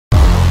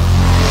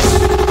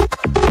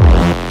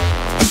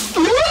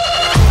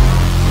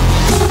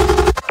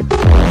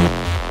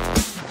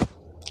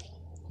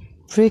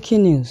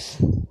Breaking news.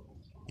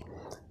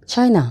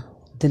 China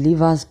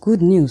delivers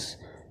good news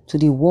to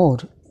the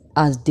world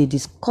as they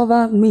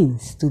discover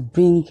means to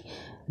bring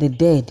the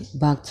dead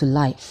back to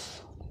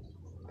life.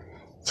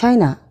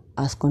 China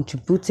has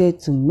contributed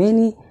to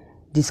many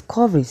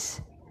discoveries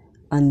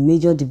and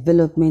major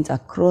developments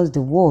across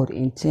the world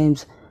in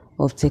terms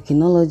of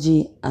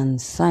technology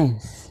and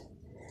science.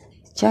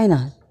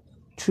 China,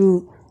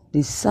 through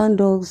the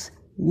Sandoz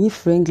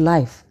Yifeng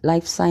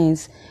Life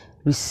Science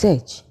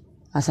Research,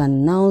 has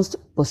announced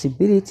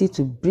possibility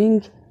to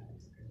bring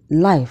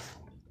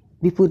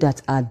people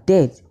that are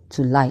dead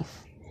to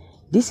life.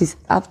 This is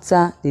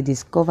after they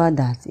discovered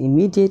that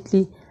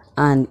immediately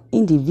an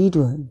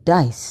individual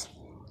dies,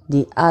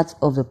 the heart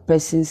of the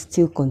person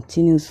still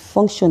continues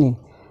functioning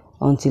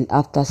until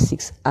after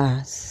 6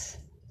 hours.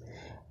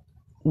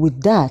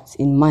 With that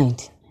in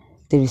mind,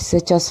 the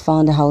researchers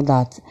found out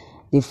that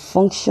the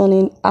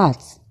functioning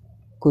heart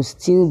could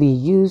still be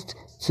used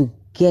to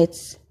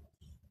get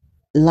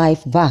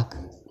life back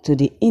to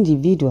the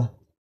individual,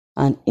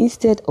 and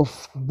instead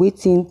of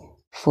waiting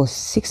for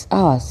 6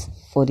 hours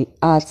for the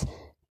heart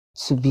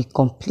to be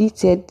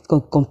completely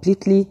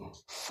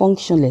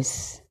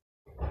functionless,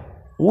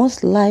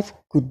 once life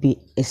could be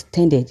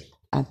extended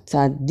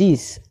after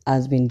this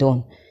has been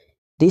done.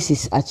 This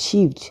is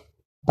achieved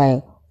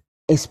by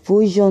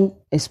exposing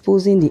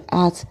the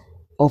heart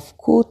of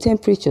cold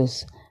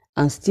temperatures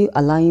and still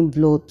allowing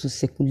blood to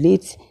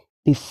circulate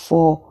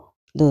before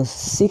the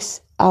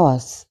 6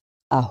 hours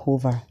are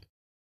over.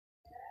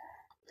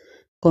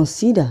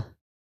 Consider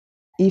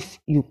if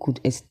you could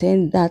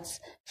extend that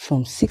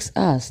from 6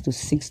 hours to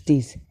 6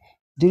 days,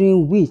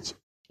 during which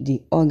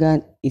the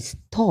organ is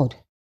stored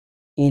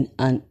in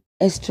an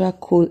extra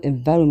cold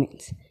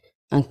environment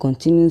and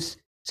continues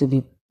to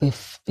be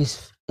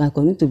perfused.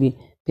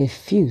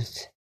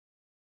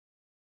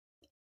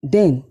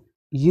 Then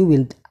you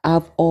will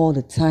have all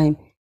the time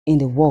in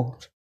the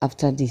world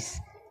after this.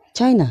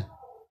 China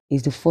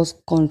is the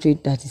first country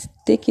that is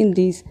taking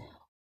this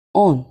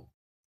on,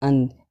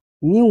 and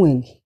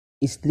Nguyen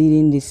is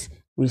leading this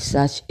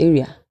research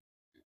area.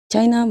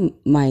 China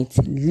might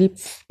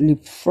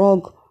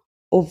leapfrog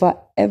over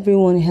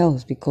everyone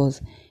else because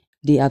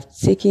they have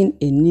taken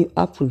a new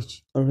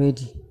approach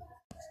already.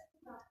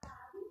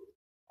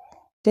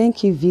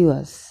 Thank you,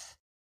 viewers,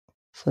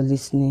 for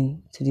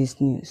listening to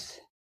this news.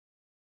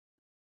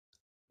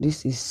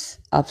 This is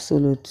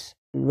absolute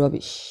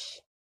rubbish.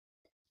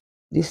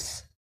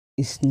 This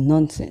is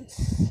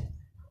nonsense.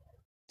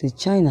 The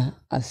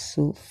China are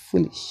so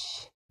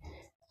foolish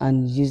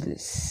and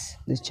useless.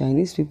 The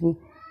Chinese people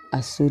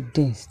are so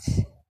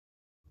dense.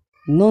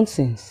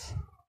 Nonsense.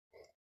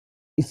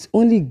 It's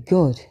only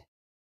God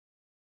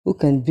who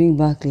can bring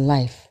back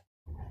life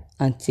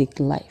and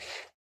take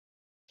life.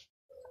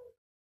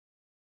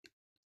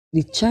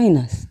 The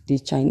Chinese,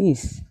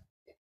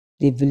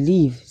 they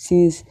believe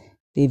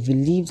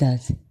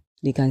that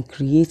they can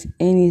create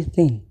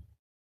anything.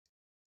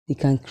 They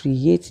can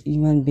create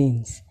human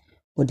beings,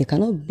 but they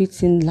cannot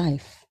beat in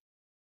life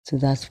to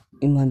that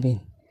human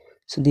being.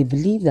 So they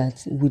believe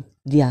that with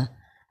their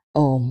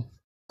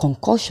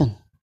concussion,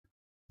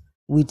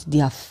 with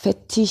their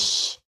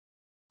fetish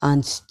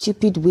and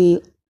stupid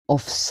way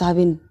of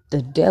serving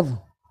the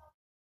devil,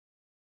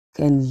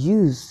 can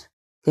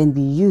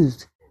be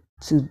used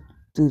to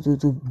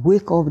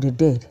wake up the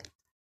dead,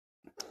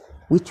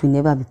 which will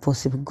never be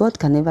possible. God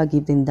can never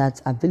give them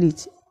that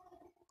ability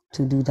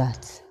to do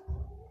that.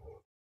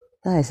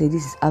 That I say,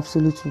 this is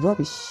absolute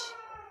rubbish.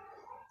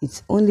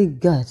 It's only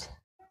God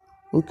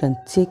who can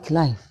take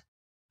life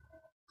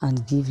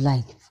and give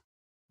life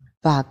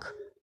back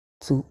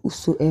to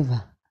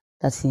whosoever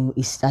that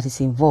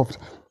is involved,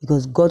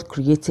 because God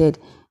created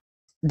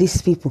these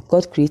people.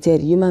 God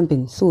created human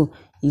beings, so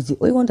He's the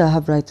only one that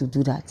have right to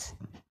do that.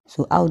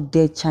 So out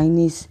there,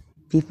 Chinese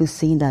people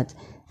saying that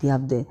they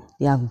have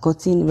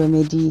gotten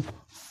remedy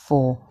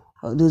for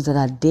those that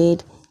are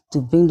dead, to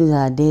bring those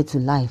that are dead to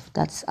life.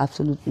 That's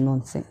absolute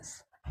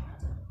nonsense.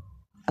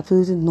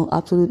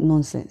 Absolute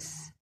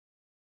nonsense.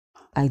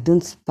 I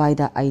don't buy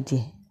that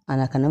idea,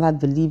 and I can never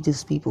believe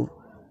these people,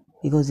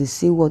 because they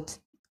say what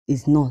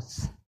is not.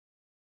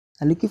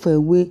 They're looking for a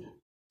way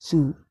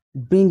to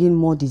bring in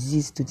more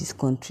disease to this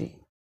country,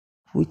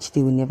 which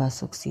they will never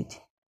succeed.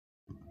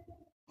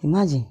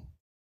 Imagine,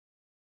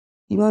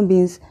 human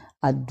beings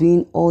are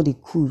doing all they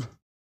could,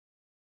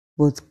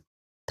 but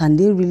can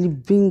they really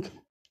bring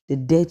the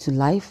dead to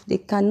life? They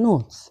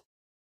cannot.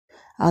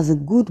 As a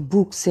good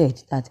book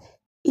said, that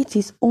it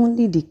is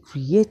only the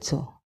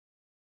Creator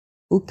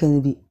who can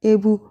be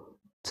able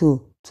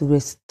to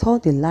restore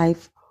the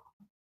life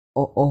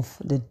of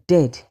the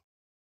dead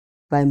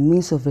by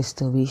means of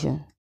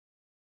restoration.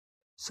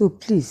 So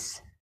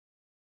please,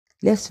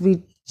 let's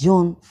read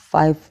John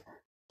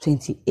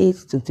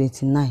 5:28 to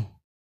 29.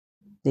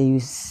 Then you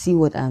see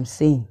what I'm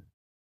saying.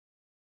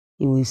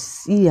 You will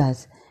see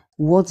that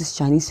what these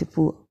Chinese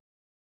people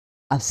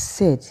have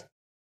said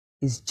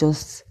is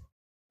just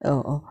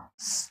how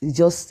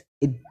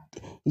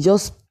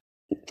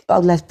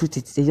would I put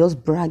it? They're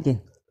just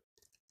bragging.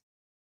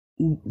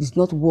 it's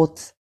not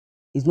what,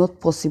 it's not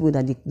possible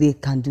that they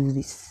can do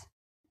this.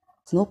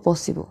 It's not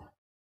possible.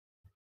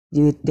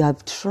 They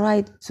have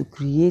tried to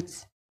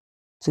create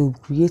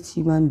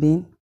human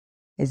being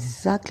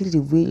exactly the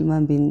way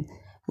human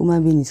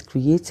being is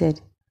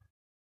created,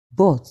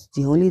 but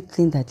the only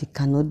thing that they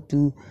cannot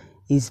do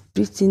is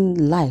breathing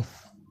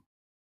life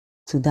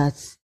to that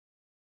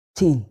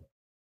thing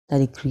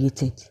that he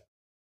created.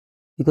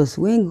 Because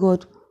when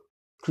God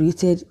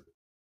created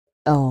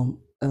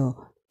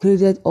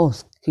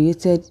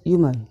created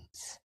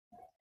humans,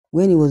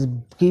 when he was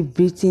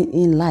breathing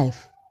in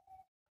life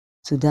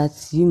to that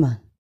human,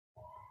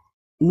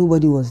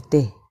 nobody was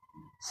there.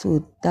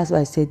 So that's why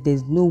I said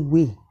there's no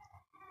way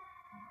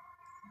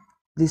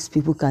these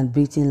people can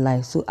breathe in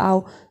life. So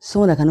how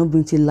someone that cannot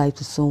breathe in life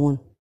to someone,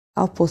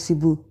 how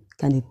possible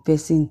can a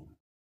person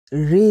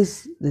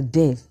raise the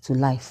dead to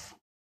life?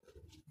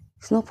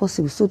 It's not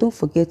possible. So don't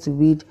forget to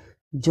read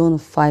John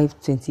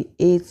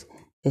 5:28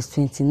 verse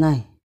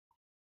 29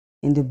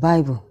 in the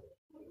Bible.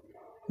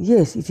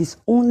 Yes, it is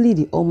only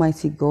the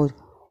Almighty God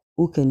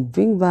who can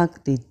bring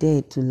back the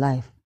dead to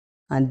life.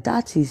 And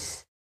that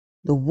is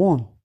the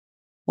one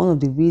of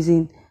the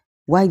reasons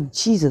why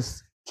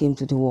Jesus came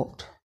to the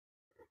world.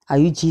 Are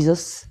you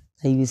Jesus?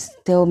 That you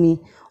tell me,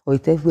 or you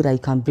tell people that you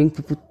can bring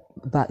people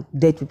back,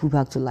 dead people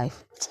back to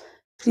life?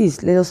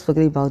 Please, let us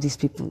forget about these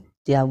people.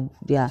 They are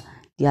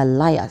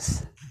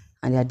liars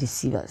and they are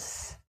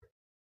deceivers.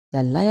 They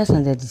are liars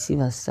and they are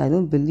deceivers. So I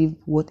don't believe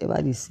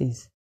whatever they say.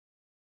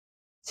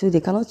 So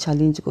they cannot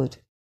challenge God.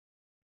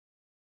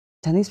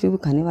 Chinese people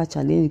can never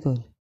challenge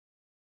God,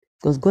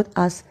 because God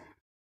has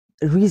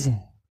a reason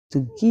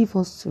to give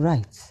us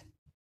rights.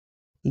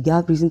 He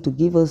has reason to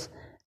give us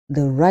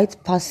the right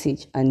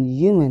passage, and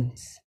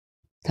humans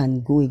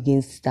can go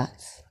against that.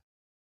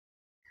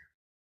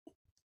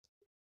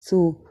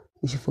 So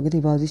we should forget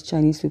about these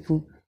Chinese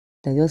people.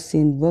 They're just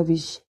saying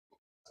rubbish.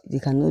 They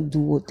cannot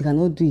do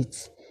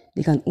it.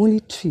 They can only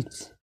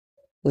treat,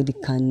 but they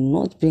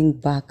cannot bring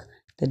back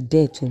the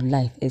dead to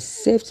life,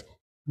 except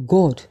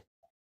God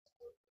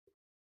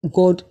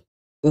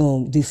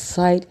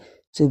decide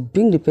to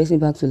bring the person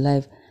back to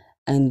life.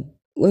 And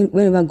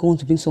whenever God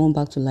wants to bring someone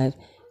back to life,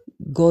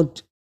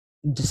 God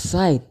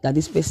decide that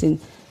this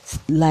person's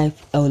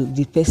life,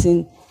 the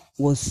person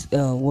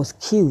was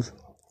killed,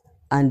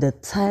 and the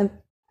time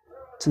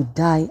to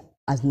die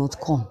has not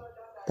come.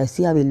 They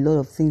still have a lot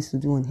of things to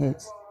do on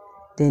earth.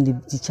 Then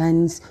the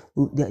Chinese,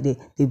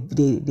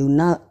 they will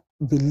now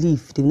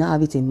believe, they will now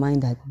have it in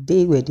mind that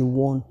they were the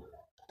one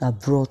that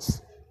brought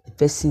the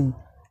person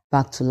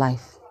back to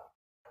life.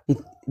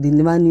 They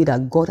never knew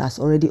that God has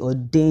already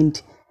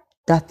ordained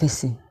that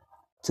person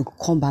to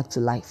come back to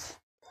life.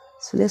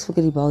 So let's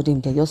forget about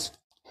them. They're just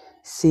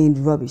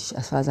saying rubbish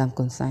as far as I'm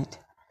concerned.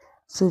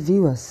 So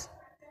viewers,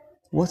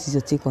 what is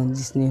your take on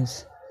this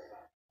news?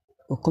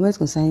 Your comments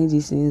concerning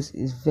this news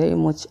is very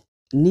much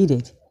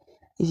needed.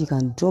 If you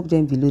can drop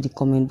them below the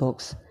comment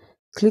box.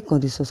 Click on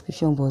the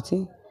subscription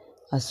button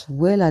as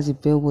well as the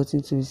bell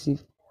button to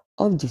receive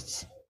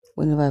updates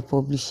whenever I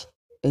publish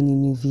any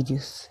new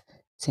videos.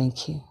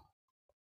 Thank you.